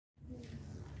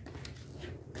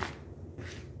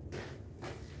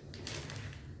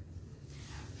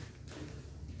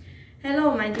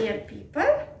Hello my dear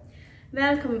people,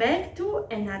 welcome back to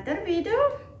another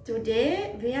video.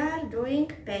 Today we are doing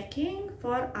packing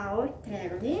for our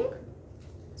traveling.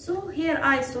 So here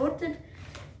I sorted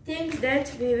things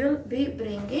that we will be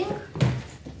bringing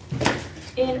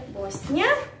in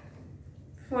Bosnia.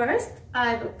 First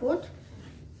I will put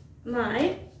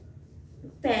my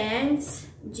pants,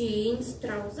 jeans,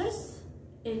 trousers.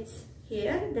 It's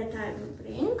here that I will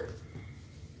bring.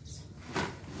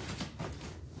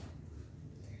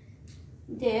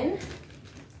 Then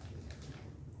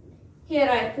here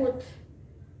I put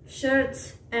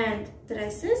shirts and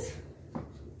dresses.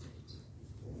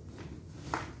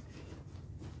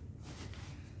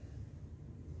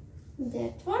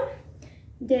 That one.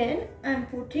 Then I'm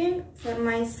putting for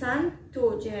my son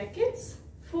 2 jackets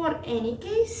for any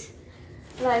case,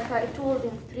 like I told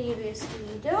in previous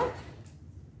video.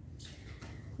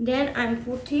 Then I'm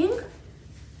putting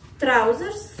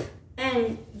trousers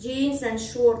and jeans and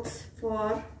shorts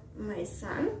for my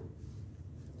son,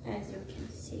 as you can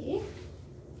see.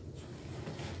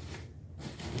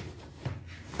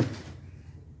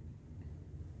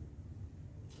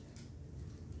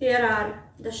 Here are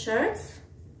the shirts.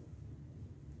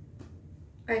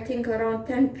 I think around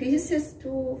 10 pieces,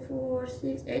 2, 4,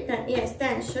 6, 8, 10, yes,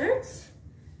 10 shirts.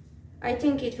 I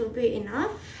think it will be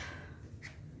enough.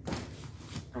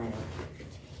 I will put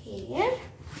it here.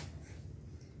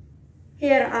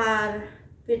 Here are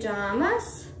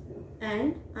pajamas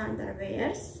and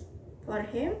underwears for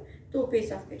him, 2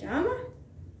 pieces of pajama.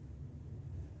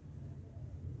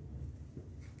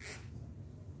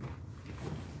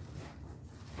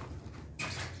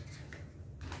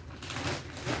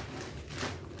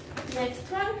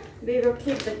 Next one, we will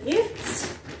keep the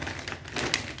gifts.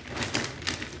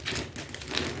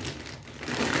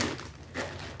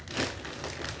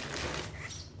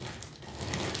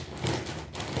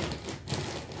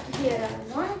 Here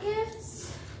are more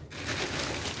gifts.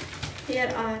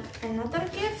 Here are another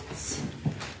gifts.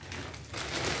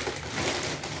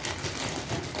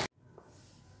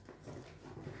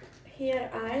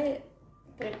 Here I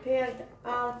prepared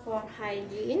all for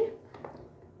hygiene.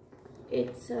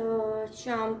 It's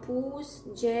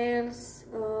shampoos, gels,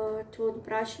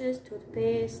 toothbrushes,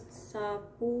 toothpaste,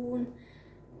 sabun.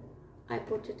 I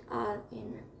put it all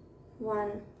in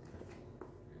one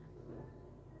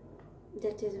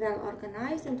that is well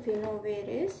organized and we know where it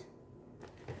is.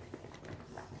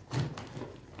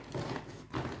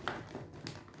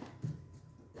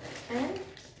 And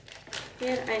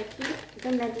here I keep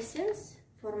the medicines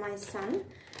for my son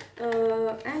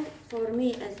and for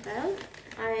me as well.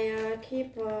 I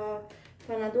keep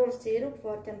Panadol syrup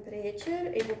for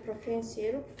temperature, ibuprofen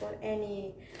syrup for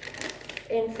any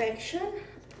infection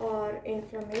or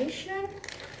inflammation.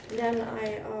 Then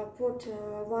I put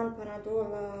 1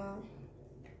 Panadol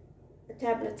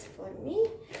tablets for me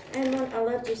and 1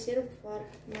 allergy syrup for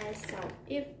my son,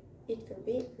 if it will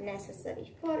be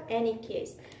necessary for any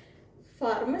case.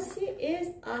 Pharmacy is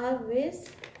always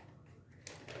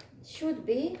should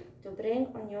be to bring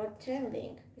on your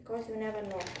traveling, because you never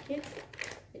know.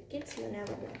 With kids you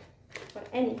never know. For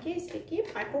any case we keep.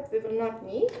 I hope we will not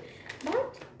need,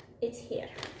 but it's here.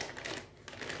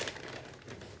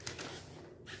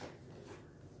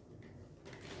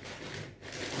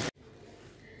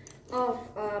 Of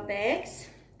bags,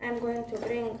 I'm going to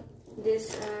bring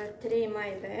this 3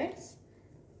 my bags.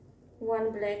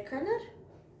 1 black color,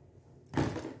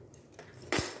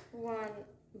 1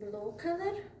 blue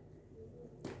color,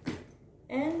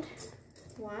 and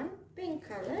 1 pink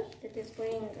color that is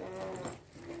going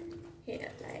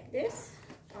here like this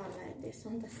or like this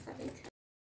on the side.